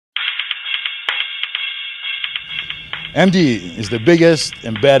MD is the biggest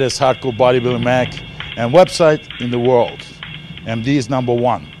and baddest hardcore bodybuilding mag and website in the world. MD is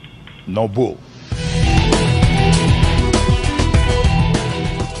 #1, no bull.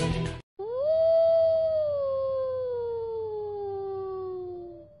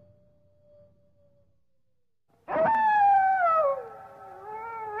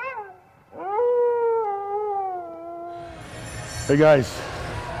 Hey guys,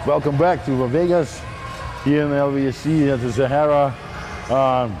 welcome back to Vegas, here in LVSC at the Sahara.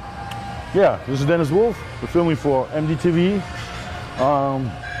 Yeah, this is Dennis Wolf. We're filming for MDTV.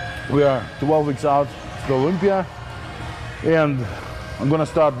 We are 12 weeks out to Olympia, and I'm gonna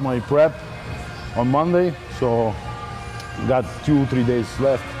start my prep on Monday, so got 2-3 days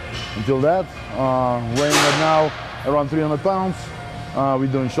left until that. Weighing right now around 300 pounds. We're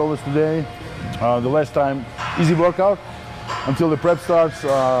doing shoulders today. The last time, easy workout until the prep starts.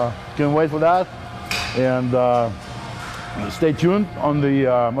 Can't wait for that. And stay tuned on the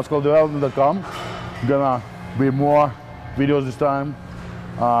muscledevelopment.com. Gonna be more videos this time.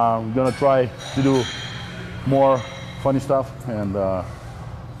 I'm gonna try to do more funny stuff, and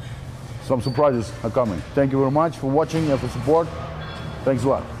some surprises are coming. Thank you very much for watching and for support. Thanks a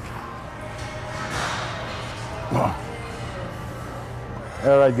lot.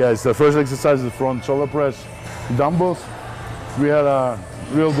 All right, guys. The first exercise is front shoulder press, dumbbells. We had a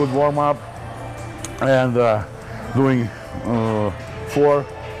real good warm-up and doing 4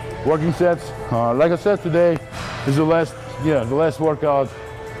 working sets. Like I said, today is the last workout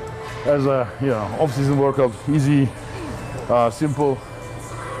as a off-season workout. Easy, simple.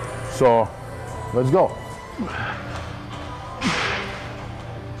 So let's go.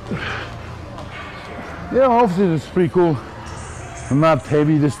 Yeah, off-season is pretty cool. I'm not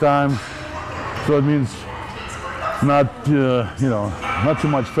heavy this time, so it means not not too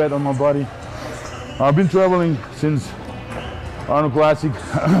much fat on my body. I've been traveling since Arnold Classic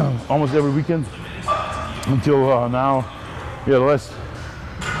almost every weekend until now. Yeah, the last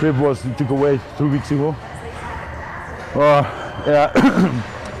trip took away 2 weeks ago. Yeah,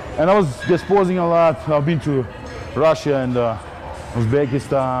 and I was just posing a lot. I've been to Russia and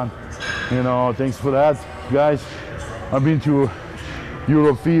Uzbekistan. Thanks for that, guys. I've been to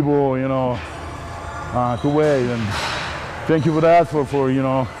Europe, FIBO, Kuwait, and thank you for that, for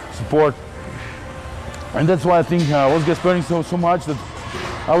support. And that's why I think I was getting so much that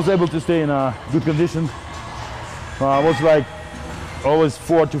I was able to stay in a good condition. I was like always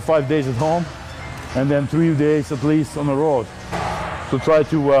 4 to 5 days at home, and then 3 days at least on the road, to try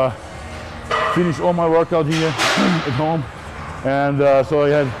to finish all my workout here at home, and so I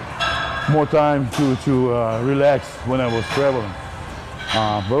had more time to relax when I was traveling.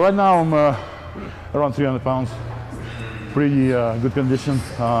 But right now I'm around 300 pounds, pretty good condition,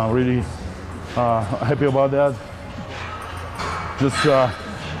 really happy about that. Just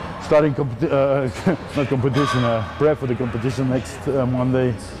starting not competition, prep for the competition next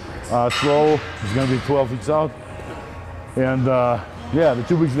Monday. Slow, it's gonna be 12 weeks out, and yeah, the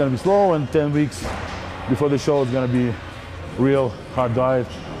 2 weeks is gonna be slow, and 10 weeks before the show is gonna be real hard diet.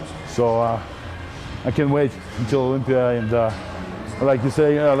 So I can't wait until Olympia, and I like to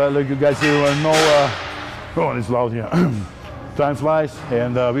say, like you guys say, oh, it's loud here. Time flies,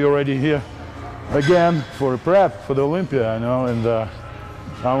 and we're already here again for a prep for the Olympia, and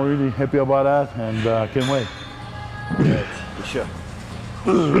I'm really happy about that, and can't wait. Еще.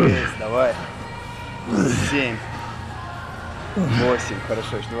 6, давай. 7. 8,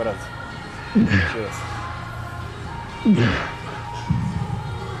 хорошо, еще 2 раза. Еще раз.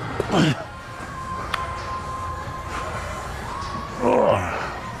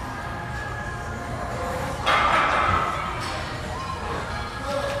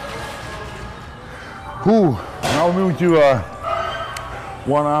 Cool. Now we're moving to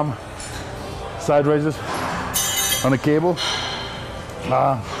one arm side raises on a cable.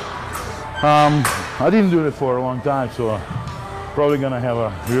 I didn't do it for a long time, so probably gonna have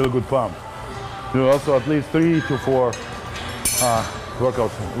a really good pump. Also at least 3 to 4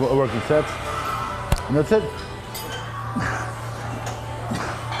 working sets, and that's it.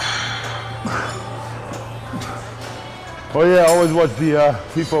 Oh yeah, I always watch the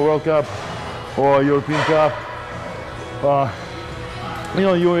FIFA World Cup or European Cup.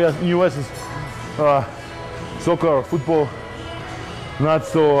 US is soccer, football, not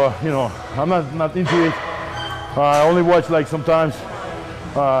so, I'm not into it. I only watch like sometimes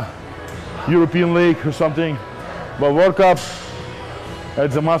European League or something, but World Cup,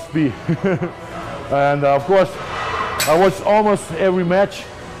 it's a must be. And of course, I watch almost every match,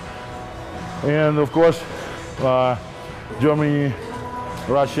 and of course, Germany,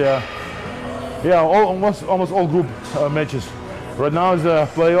 Russia, Yeah, almost all group matches. Right now is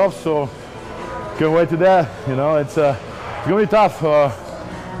playoffs, so can't wait to that. You know, it's gonna be tough.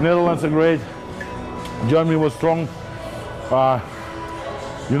 Netherlands are great. Germany was strong.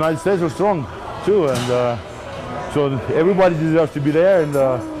 United States was strong too, and so everybody deserves to be there. And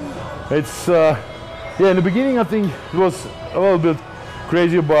it's yeah. In the beginning, I think it was a little bit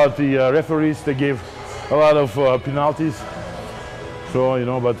crazy about the referees. They gave a lot of penalties. So you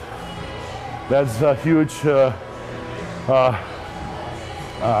know, but that's a huge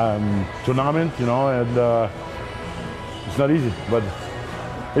tournament, you know, and it's not easy, but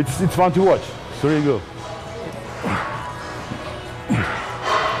it's fun to watch. It's really good.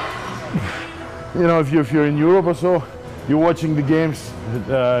 You know, if you're in Europe or so, you're watching the games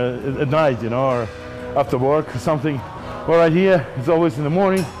at night, you know, or after work or something. Or right here, it's always in the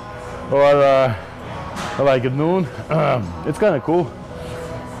morning, or like at noon. It's kind of cool.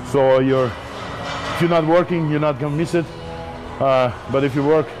 So if you're not working, you're not gonna miss it. But if you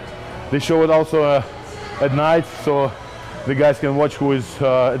work, they show it also at night, so the guys can watch who is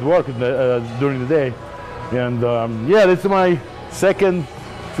at work during the day. And yeah, this is my second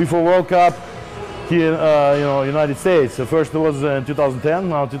FIFA World Cup here, you know, United States. The first was in 2010,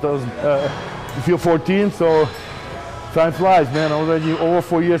 now 2014. So time flies, man. Already over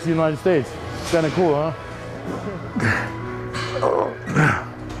 4 years in the United States. It's kind of cool, huh?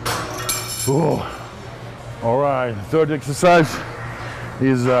 Oh. All right, third exercise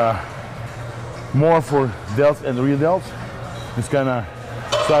is more for delts and rear delts. It's kind of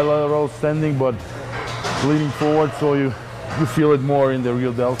side lateral standing, but leaning forward, so you feel it more in the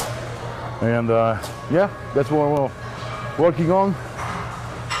rear delts. And yeah, that's what we're working on.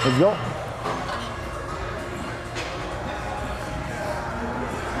 Let's go.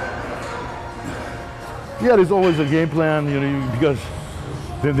 Yeah, there's always a game plan, you know, because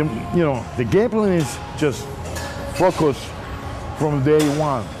you know, the game plan is just focus from day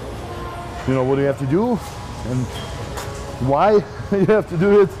one. You know what you have to do and why you have to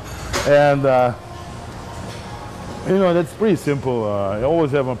do it, and you know, that's pretty simple. I always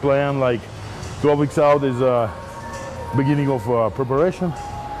have a plan. Like 12 weeks out is beginning of preparation.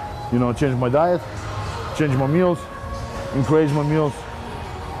 You know, change my diet, change my meals, increase my meals.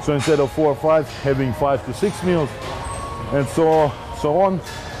 So instead of 4 or 5, having 5 to 6 meals, and so on.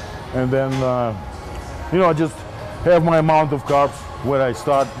 And then you know, I just have my amount of carbs where I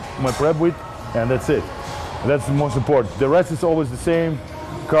start my prep with, and that's it. That's the most important. The rest is always the same.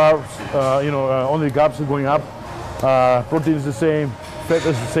 Carbs, you know, only carbs are going up. Protein is the same, fat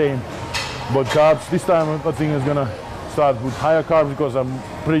is the same. But carbs, this time I think is gonna start with higher carbs because I'm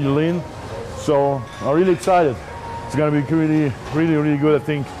pretty lean. So I'm really excited. It's gonna be really good, I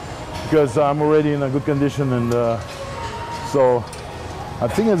think, because I'm already in a good condition, and so I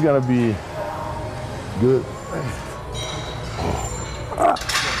think it's gonna be good.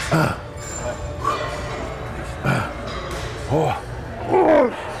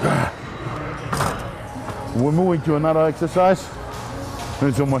 We're moving to another exercise.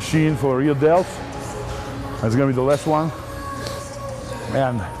 It's a machine for rear delts. That's gonna be the last one,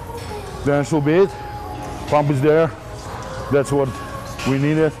 and then it will be it. Pump is there. That's what we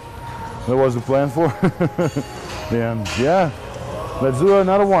needed. That was the plan for. And yeah, let's do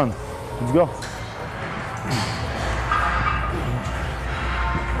another one. Let's go.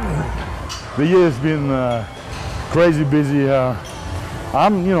 The year has been crazy busy.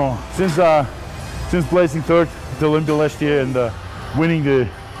 I'm, you know, since placing third at Olympia last year and winning the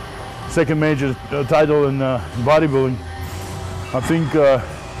second major title in bodybuilding, I think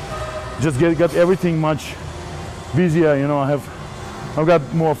just got everything much busier. You know, I've got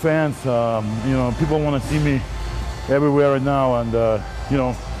more fans. You know, people want to see me everywhere right now, and you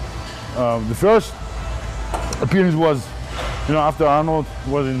know, the first appearance was, you know, after Arnold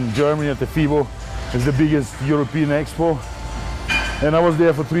was in Germany at the FIBO. It's the biggest European expo, and I was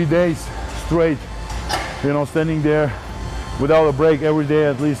there for 3 days straight. You know, standing there without a break every day,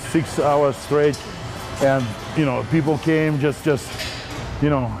 at least 6 hours straight. And you know, people came just you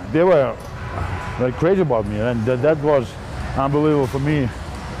know, they were like crazy about me, and that was unbelievable for me.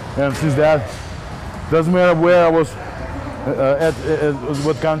 And since that, doesn't matter where I was at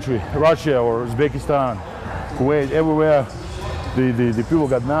what country, Russia or Uzbekistan, Kuwait, everywhere, the people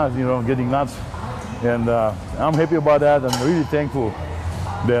got nuts, you know, getting nuts. And I'm happy about that. I'm really thankful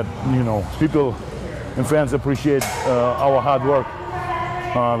that, you know, people and fans appreciate our hard work,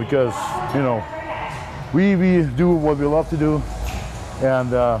 because, you know, we do what we love to do,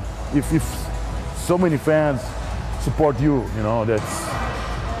 and if so many fans support you, you know, that's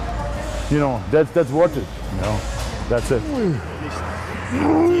worth it, you know, that's it.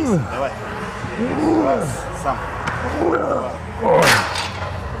 Раз, сам.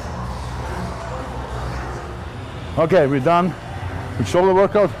 Okay, we're done with shoulder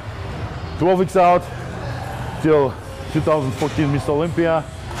workout. 12 weeks out till 2014 Mr. Olympia.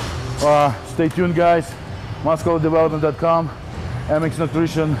 Stay tuned, guys. musculardevelopment.com, MX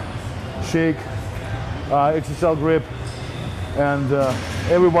Nutrition, Shake, XSL Grip, and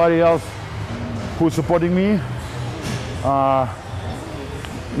everybody else who's supporting me.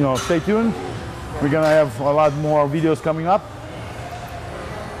 You know, stay tuned. We're gonna have a lot more videos coming up.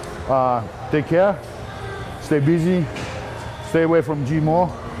 Take care. Stay busy. Stay away from GMO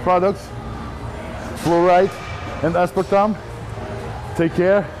products, fluoride and aspartame. Take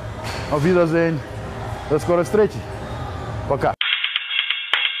care. Auf Wiedersehen. До скорой встречи. Пока.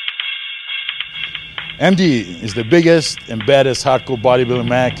 MD is the biggest and baddest hardcore bodybuilding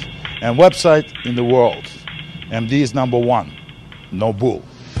mag and website in the world. MD is #1. No bull.